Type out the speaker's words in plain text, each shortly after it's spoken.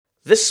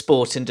The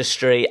Sport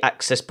Industry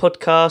Access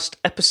Podcast,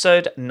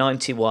 episode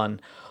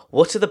 91.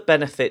 What are the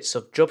benefits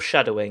of job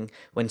shadowing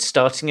when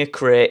starting a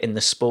career in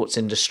the sports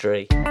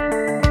industry?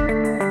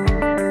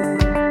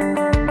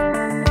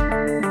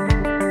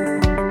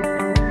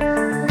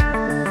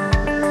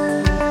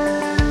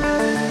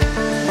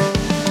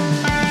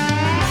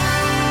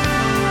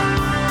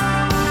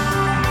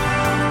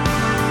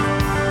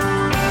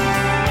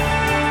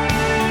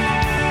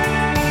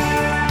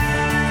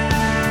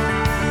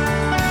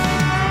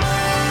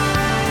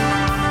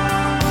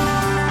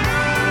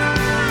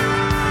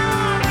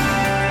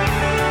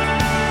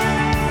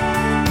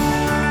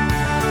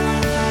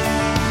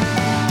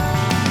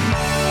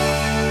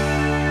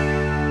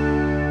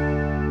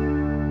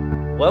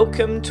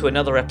 Welcome to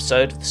another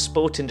episode of the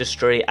Sport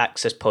Industry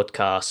Access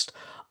Podcast.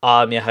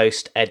 I'm your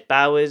host, Ed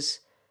Bowers.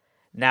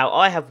 Now,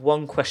 I have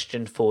one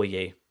question for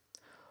you.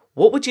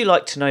 What would you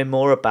like to know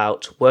more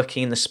about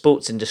working in the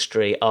sports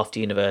industry after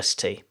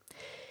university?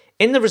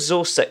 In the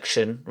resource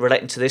section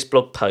relating to this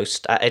blog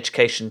post at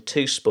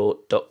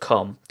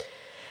education2sport.com,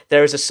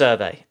 there is a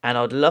survey, and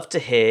I'd love to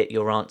hear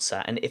your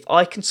answer. And if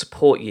I can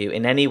support you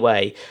in any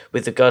way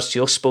with regards to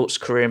your sports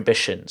career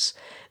ambitions,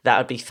 that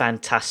would be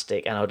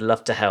fantastic, and I would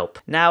love to help.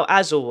 Now,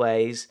 as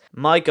always,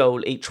 my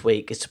goal each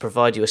week is to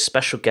provide you a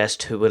special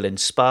guest who will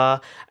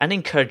inspire and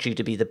encourage you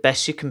to be the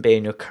best you can be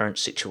in your current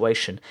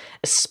situation,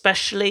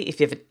 especially if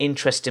you have an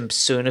interest in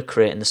pursuing a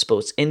career in the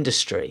sports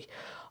industry.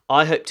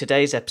 I hope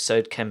today's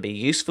episode can be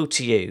useful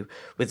to you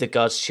with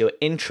regards to your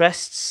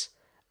interests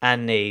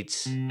and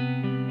needs.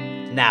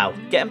 Now,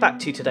 getting back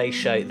to today's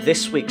show,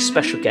 this week's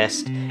special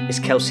guest is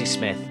Kelsey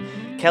Smith.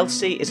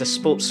 Kelsey is a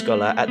sports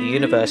scholar at the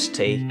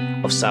University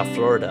of South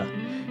Florida.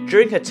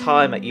 During her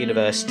time at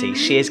university,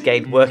 she has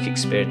gained work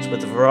experience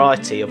with a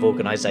variety of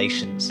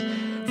organisations.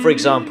 For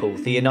example,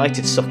 the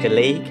United Soccer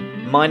League,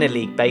 Minor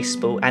League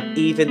Baseball, and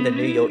even the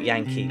New York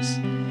Yankees.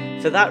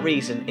 For that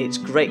reason, it's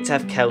great to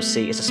have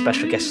Kelsey as a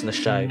special guest on the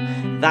show.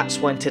 That's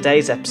why in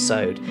today's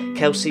episode,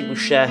 Kelsey will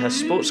share her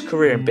sports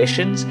career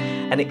ambitions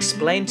and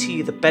explain to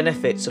you the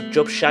benefits of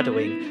job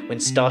shadowing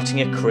when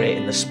starting a career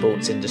in the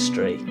sports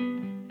industry.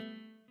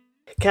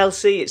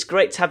 Kelsey, it's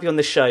great to have you on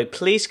the show.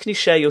 Please, can you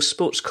share your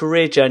sports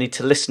career journey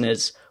to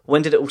listeners?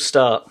 When did it all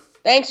start?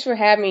 Thanks for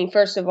having me,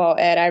 first of all,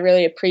 Ed. I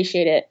really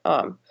appreciate it.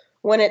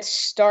 When it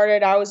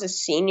started, I was a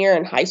senior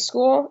in high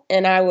school,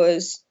 and I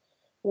was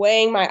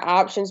weighing my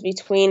options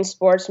between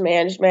sports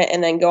management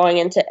and then going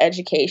into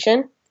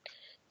education.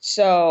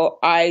 So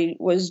I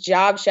was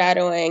job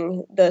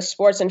shadowing the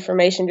sports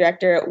information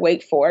director at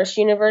Wake Forest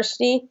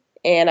University,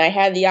 and I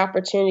had the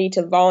opportunity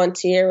to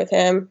volunteer with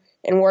him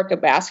and work a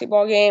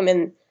basketball game,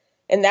 and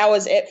that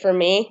was it for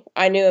me.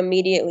 I knew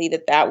immediately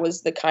that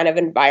was the kind of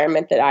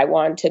environment that I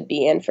wanted to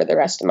be in for the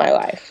rest of my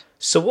life.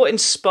 So what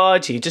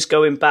inspired you, just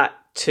going back,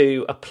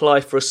 to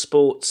apply for a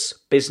sports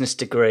business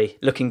degree,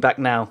 looking back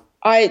now?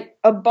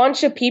 A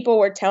bunch of people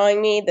were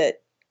telling me that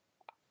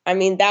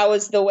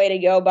was the way to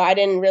go, but I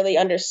didn't really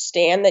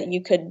understand that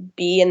you could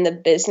be in the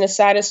business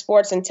side of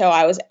sports until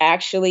I was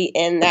actually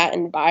in that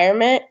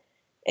environment,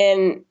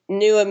 and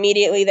knew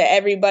immediately that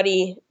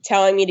everybody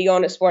telling me to go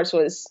into sports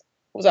was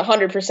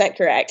 100%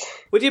 correct.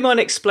 Would you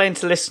mind explaining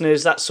to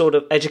listeners that sort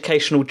of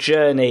educational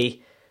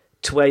journey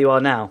to where you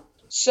are now?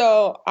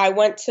 So I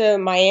went to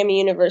Miami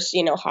University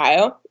in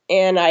Ohio,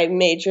 and I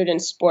majored in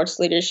sports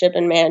leadership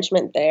and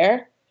management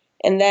there.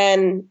 And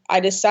then I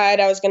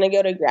decided I was going to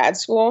go to grad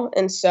school.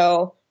 And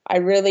so I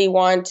really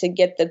wanted to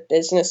get the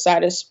business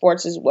side of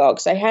sports as well,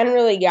 because I hadn't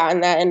really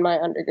gotten that in my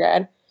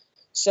undergrad.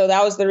 So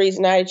that was the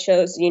reason I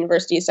chose the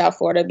University of South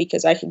Florida,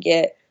 because I could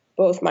get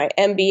both my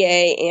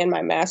MBA and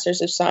my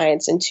Master's of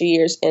Science in 2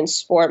 years in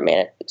sport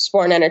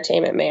and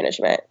entertainment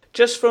management.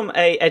 Just from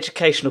a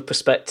educational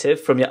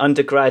perspective, from your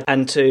undergrad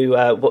and to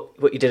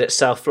what you did at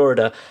South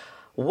Florida,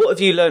 what have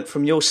you learned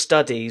from your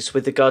studies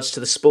with regards to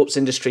the sports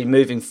industry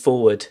moving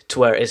forward to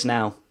where it is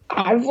now?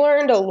 I've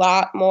learned a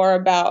lot more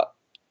about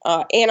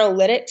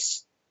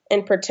analytics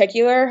in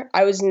particular.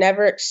 I was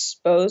never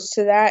exposed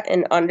to that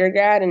in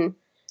undergrad, and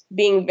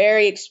being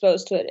very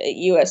exposed to it at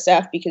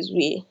USF, because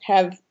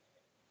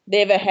they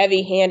have a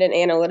heavy hand in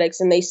analytics,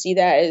 and they see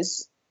that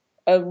as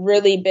a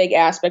really big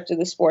aspect of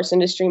the sports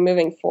industry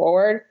moving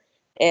forward.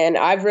 And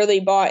I've really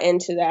bought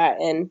into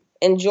that and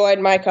enjoyed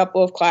my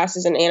couple of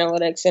classes in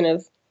analytics,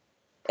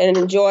 and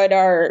enjoyed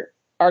our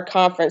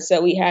conference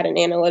that we had in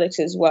analytics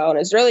as well. And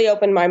it's really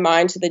opened my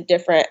mind to the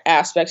different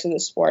aspects of the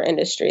sport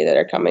industry that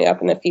are coming up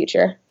in the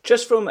future.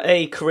 Just from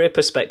a career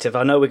perspective,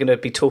 I know we're going to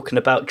be talking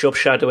about job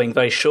shadowing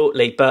very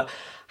shortly, but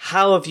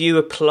how have you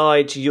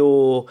applied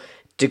your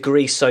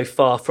degree so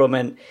far from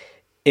an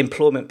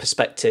employment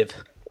perspective?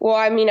 Well,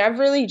 I've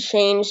really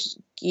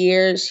changed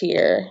gears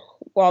here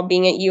while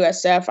being at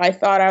USF. I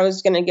thought I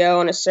was going to go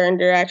in a certain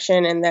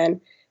direction and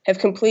then have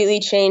completely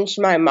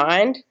changed my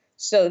mind.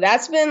 So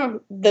that's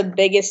been the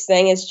biggest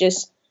thing, is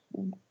just,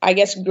 I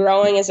guess,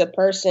 growing as a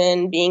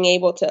person, being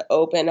able to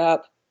open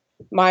up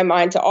my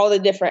mind to all the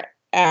different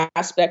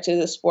aspects of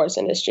the sports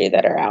industry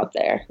that are out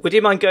there. Would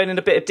you mind going in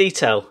a bit of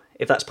detail,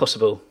 if that's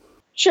possible?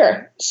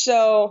 Sure.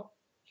 So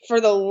for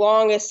the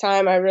longest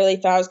time, I really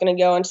thought I was going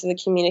to go into the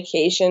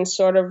communication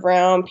sort of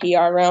realm,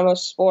 PR realm of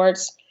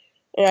sports.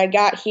 And I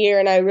got here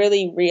and I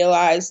really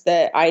realized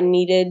that I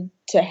needed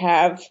to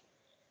have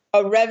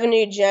a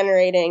revenue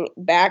generating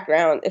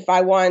background if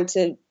I wanted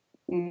to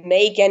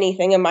make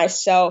anything of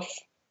myself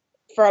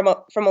from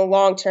a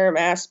long-term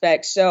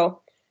aspect.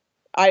 So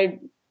I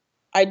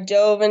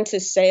dove into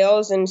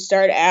sales and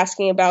started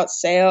asking about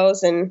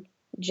sales and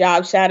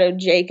job shadowed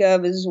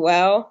Jacob as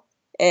well,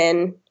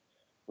 and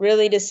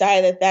really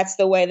decided that that's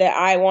the way that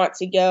I want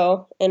to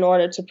go in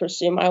order to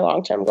pursue my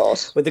long-term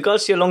goals. With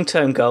regards to your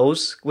long-term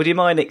goals, would you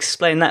mind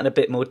explaining that in a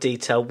bit more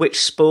detail?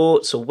 Which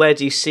sports or where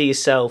do you see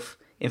yourself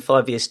in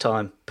 5 years'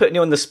 time? Putting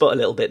you on the spot a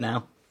little bit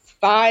now.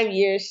 5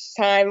 years'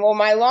 time. Well,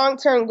 my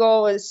long-term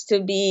goal is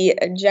to be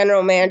a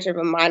general manager of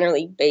a minor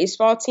league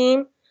baseball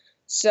team.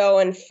 So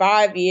in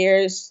 5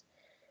 years,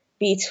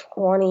 be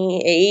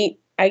 28.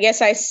 I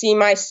guess I see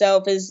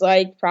myself as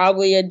like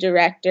probably a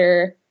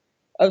director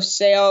of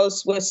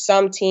sales with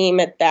some team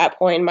at that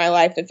point in my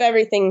life, if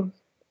everything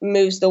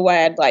moves the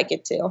way I'd like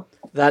it to.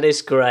 That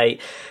is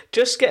great.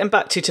 Just getting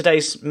back to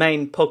today's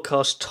main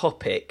podcast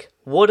topic,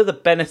 what are the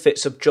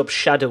benefits of job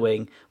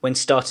shadowing when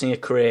starting a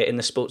career in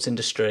the sports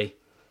industry?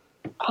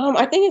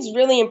 I think it's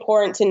really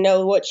important to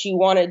know what you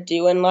want to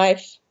do in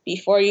life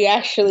before you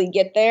actually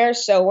get there.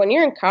 So when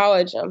you're in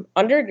college, in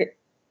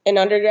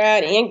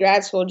undergrad and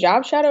grad school,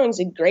 job shadowing is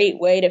a great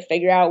way to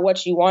figure out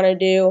what you want to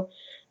do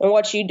and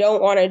what you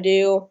don't want to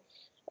do.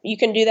 You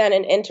can do that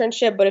in an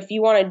internship, but if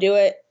you want to do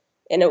it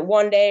in a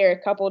 1 day or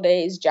a couple of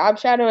days, job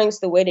shadowing is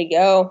the way to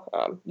go.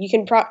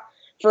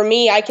 For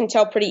me, I can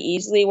tell pretty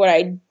easily what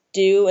I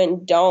do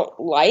and don't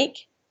like.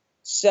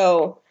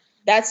 So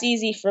that's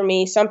easy for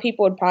me. Some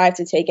people would probably have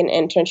to take an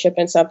internship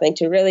in something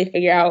to really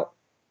figure out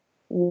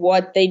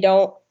what they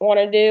don't want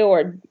to do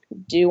or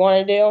do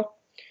want to do.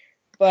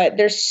 But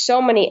there's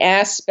so many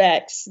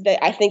aspects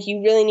that I think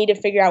you really need to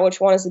figure out which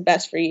one is the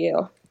best for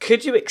you.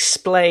 Could you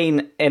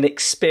explain an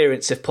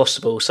experience if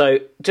possible? So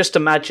just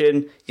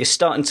imagine you're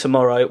starting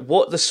tomorrow.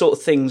 What the sort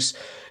of things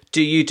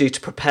do you do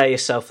to prepare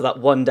yourself for that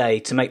 1 day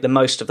to make the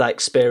most of that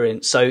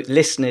experience so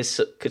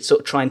listeners could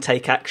sort of try and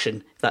take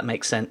action, if that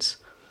makes sense?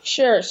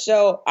 Sure.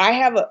 So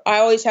I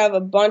always have a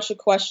bunch of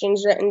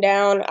questions written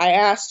down. I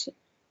ask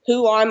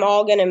who I'm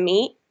all going to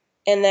meet,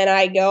 and then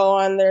I go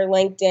on their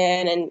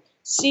LinkedIn and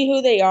see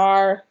who they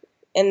are,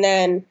 and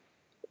then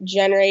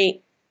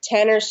generate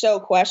 10 or so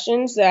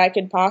questions that I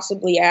could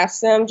possibly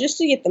ask them just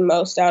to get the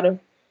most out of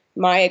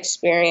my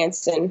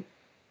experience. And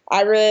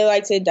I really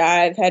like to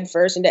dive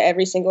headfirst into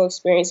every single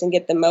experience and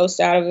get the most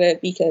out of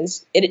it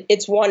because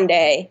it's 1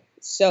 day.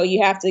 So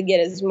you have to get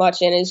as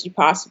much in as you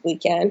possibly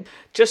can.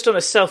 Just on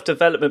a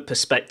self-development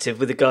perspective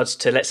with regards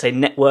to, let's say,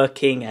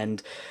 networking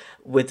and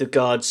with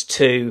regards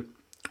to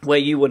where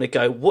you want to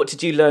go, what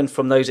did you learn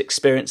from those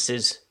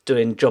experiences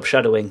doing job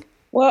shadowing?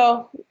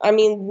 Well, I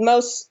mean,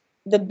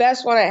 the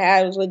best one I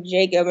had was with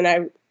Jacob,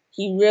 and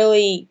he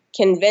really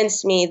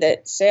convinced me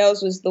that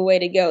sales was the way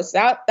to go.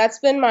 So that's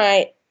been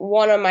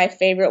one of my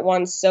favorite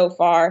ones so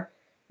far.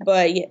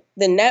 But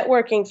the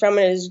networking from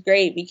it is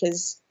great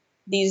because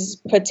these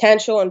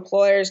potential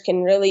employers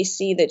can really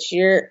see that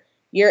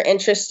you're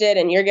interested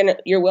and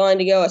you're willing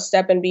to go a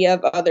step and be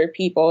of other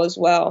people as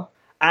well.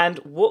 And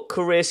what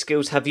career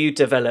skills have you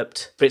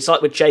developed? But it's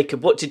like with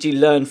Jacob, what did you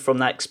learn from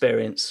that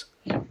experience?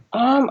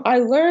 I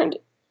learned,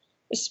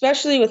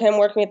 especially with him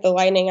working at the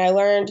Lightning, I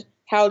learned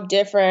how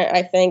different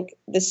I think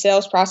the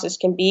sales process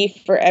can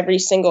be for every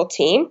single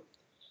team.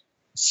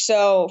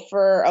 So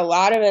for a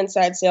lot of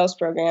inside sales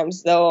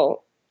programs,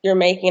 though you're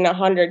making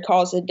 100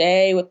 calls a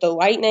day, with the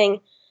Lightning,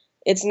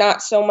 it's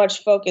not so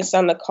much focused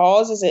on the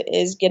calls as it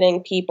is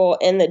getting people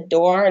in the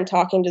door and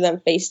talking to them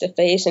face to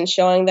face and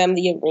showing them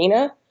the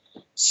arena.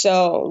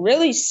 So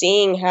really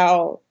seeing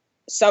how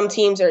some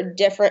teams are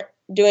different,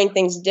 doing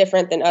things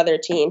different than other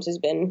teams has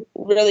been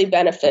really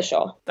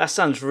beneficial. That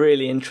sounds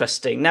really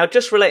interesting. Now,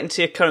 just relating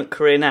to your current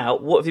career now,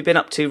 what have you been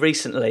up to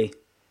recently?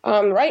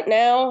 Right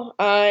now,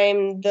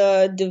 I'm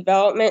the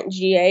development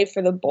GA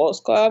for the Bulls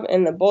Club,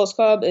 and the Bulls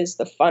Club is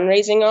the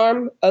fundraising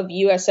arm of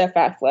USF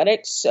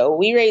Athletics. So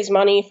we raise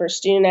money for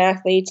student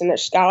athletes and their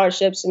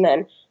scholarships and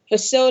then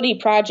facility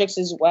projects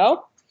as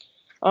well.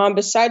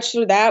 Besides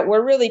for that,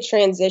 we're really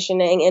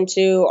transitioning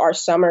into our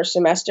summer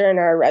semester and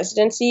our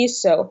residencies.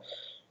 So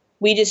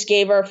we just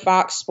gave our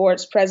Fox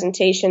Sports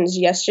presentations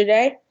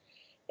yesterday,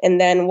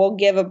 and then we'll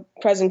give a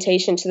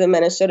presentation to the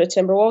Minnesota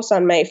Timberwolves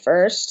on May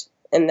 1st.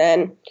 And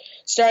then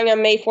starting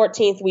on May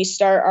 14th, we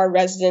start our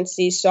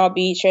residency. So I'll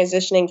be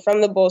transitioning from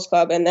the Bulls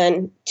Club and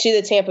then to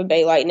the Tampa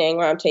Bay Lightning,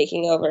 where I'm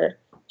taking over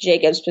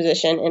Jacob's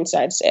position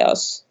inside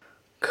sales.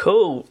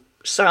 Cool.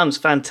 Sounds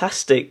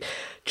fantastic.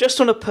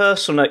 Just on a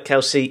personal note,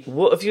 Kelsey,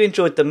 what have you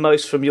enjoyed the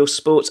most from your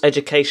sports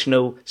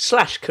educational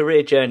 /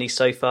 career journey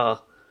so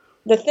far?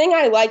 The thing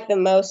I like the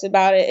most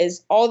about it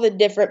is all the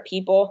different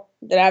people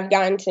that I've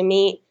gotten to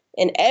meet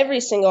in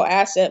every single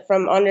asset,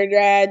 from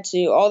undergrad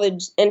to all the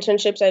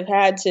internships I've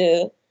had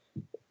to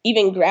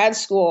even grad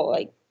school.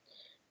 Like,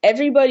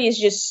 everybody is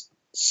just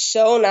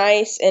so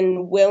nice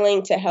and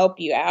willing to help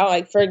you out.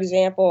 Like, for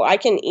example, I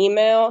can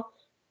email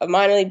a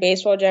minor league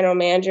baseball general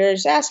manager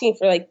just asking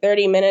for like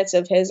 30 minutes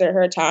of his or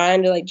her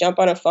time to like jump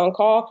on a phone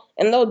call,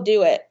 and they'll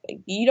do it.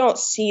 You don't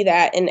see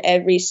that in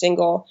every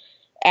single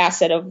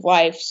asset of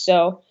life.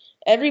 So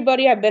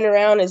everybody I've been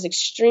around is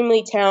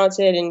extremely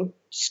talented and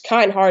just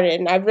kind-hearted,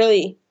 and I've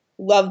really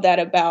loved that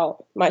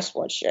about my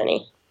sports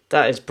journey.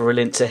 That is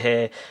brilliant to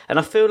hear. And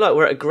I feel like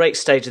we're at a great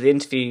stage of the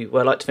interview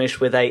where I'd like to finish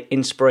with a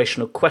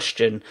inspirational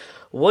question.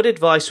 What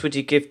advice would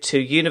you give to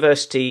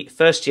university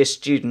first-year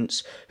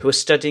students who are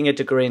studying a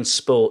degree in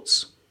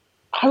sports?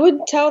 I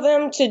would tell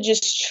them to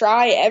just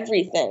try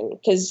everything,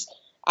 because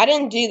I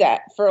didn't do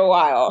that for a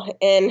while.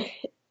 And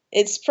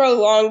it's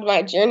prolonged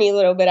my journey a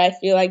little bit, I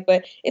feel like.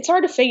 But it's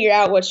hard to figure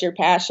out what you're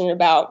passionate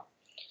about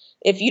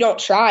if you don't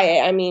try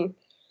it. I mean,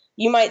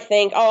 you might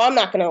think, oh, I'm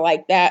not going to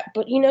like that.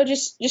 But,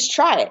 just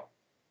try it.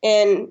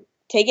 And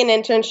take an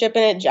internship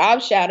in a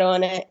job shadow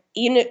on it.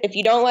 Even if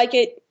you don't like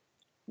it,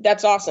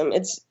 that's awesome.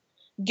 It's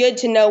good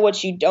to know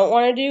what you don't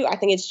want to do. I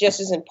think it's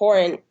just as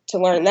important to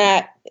learn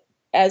that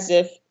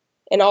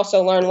and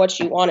also learn what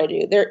you want to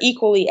do. They're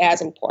equally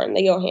as important.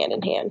 They go hand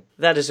in hand.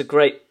 That is a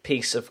great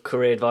piece of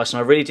career advice,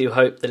 and I really do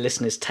hope the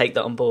listeners take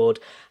that on board.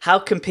 How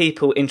can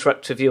people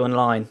interact with you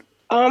online?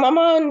 I'm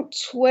on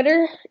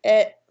Twitter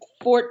at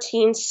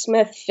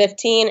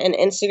 14smith15 and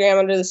Instagram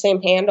under the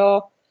same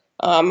handle.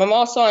 I'm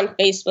also on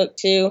Facebook,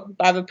 too.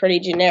 I have a pretty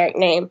generic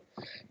name.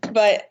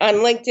 But on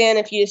LinkedIn,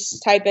 if you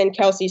just type in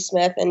Kelsey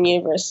Smith and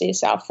University of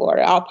South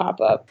Florida, I'll pop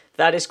up.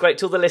 That is great.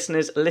 To all the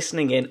listeners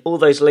listening in, all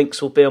those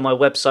links will be on my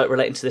website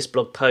relating to this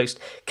blog post.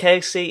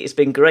 Kelsey, it's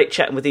been great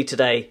chatting with you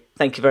today.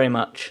 Thank you very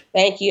much.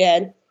 Thank you,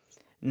 Ed.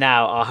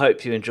 Now, I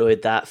hope you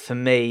enjoyed that. For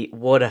me,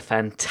 what a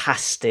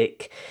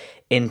fantastic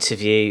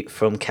interview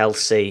from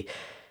Kelsey.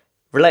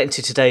 Relating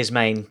to today's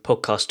main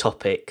podcast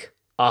topic,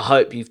 I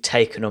hope you've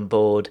taken on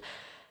board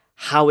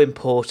how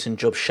important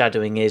job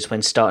shadowing is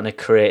when starting a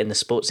career in the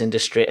sports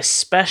industry,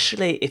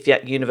 especially if you're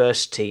at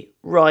university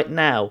right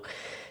now.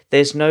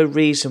 There's no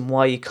reason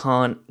why you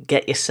can't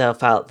get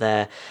yourself out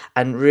there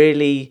and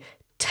really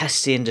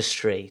test the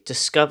industry,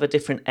 discover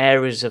different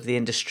areas of the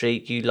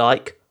industry you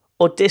like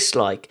or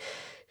dislike.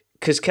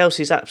 Because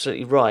Kelsey's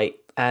absolutely right,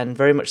 and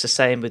very much the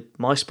same with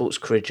my sports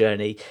career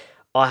journey.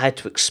 I had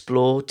to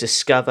explore,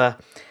 discover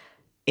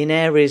in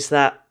areas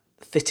that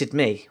fitted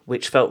me,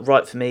 which felt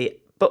right for me,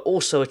 but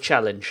also a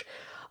challenge.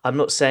 I'm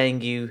not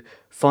saying you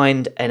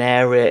find an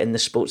area in the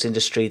sports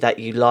industry that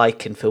you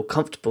like and feel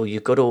comfortable.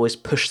 You've got to always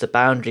push the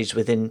boundaries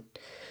within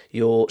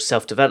your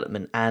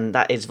self-development, and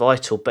that is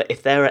vital. But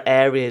if there are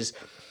areas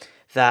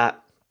that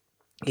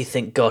you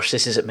think, gosh,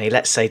 this isn't me,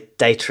 let's say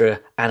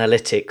data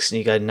analytics, and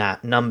you go, nah,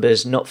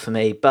 numbers, not for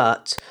me,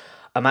 but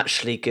I'm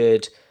actually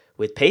good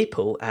with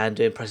people and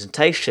doing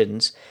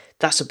presentations,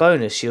 that's a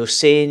bonus. You're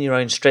seeing your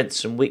own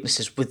strengths and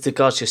weaknesses with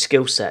regards to your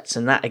skill sets.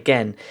 And that,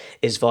 again,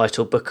 is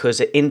vital because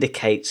it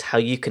indicates how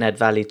you can add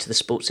value to the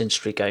sports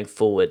industry going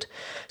forward.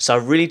 So I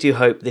really do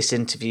hope this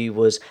interview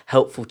was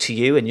helpful to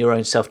you in your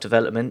own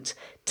self-development.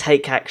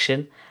 Take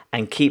action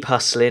and keep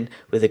hustling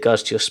with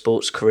regards to your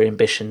sports career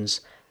ambitions.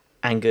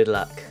 And good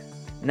luck.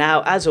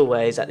 Now, as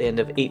always, at the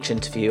end of each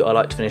interview, I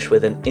like to finish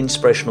with an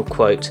inspirational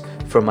quote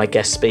from my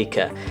guest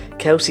speaker.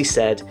 Kelsey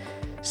said,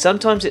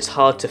 "Sometimes it's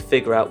hard to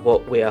figure out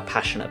what we are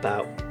passionate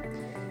about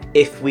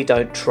if we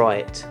don't try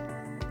it.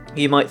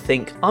 You might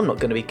think, I'm not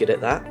going to be good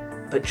at that,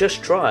 but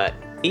just try it.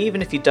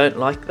 Even if you don't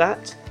like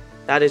that,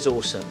 that is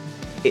awesome.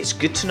 It's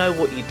good to know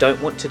what you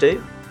don't want to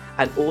do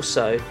and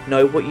also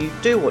know what you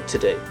do want to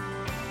do.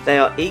 They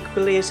are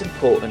equally as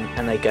important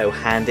and they go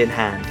hand in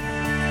hand.